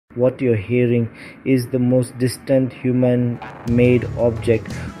What you're hearing is the most distant human-made object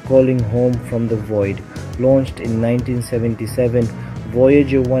calling home from the void. Launched in 1977,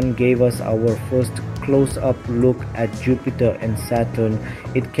 Voyager 1 gave us our first close-up look at Jupiter and Saturn.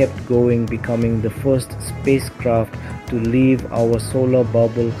 It kept going, becoming the first spacecraft to leave our solar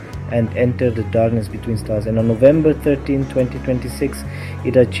bubble and enter the darkness between stars. And on November 13, 2026,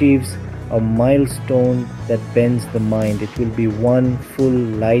 it achieves a milestone that bends the mind. It will be one full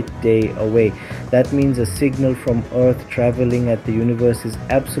light day away. That means a signal from Earth traveling at the universe's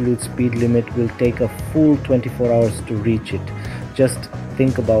absolute speed limit will take a full 24 hours to reach it. Just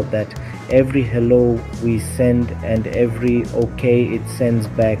think about that. Every hello we send and every okay it sends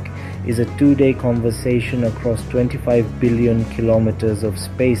back is a 2-day conversation across 25 billion kilometers of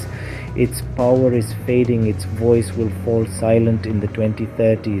space. Its power is fading, its voice will fall silent in the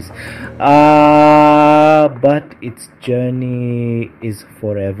 2030s. But its journey is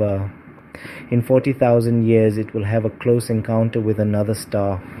forever. In 40,000 years, it will have a close encounter with another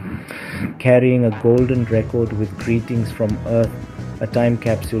star, carrying a golden record with greetings from Earth, a time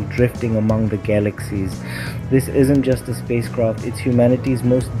capsule drifting among the galaxies. This isn't just a spacecraft, it's humanity's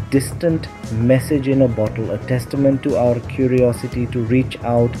most distant message in a bottle, a testament to our curiosity to reach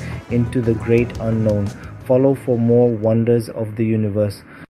out into the great unknown. Follow for more wonders of the universe.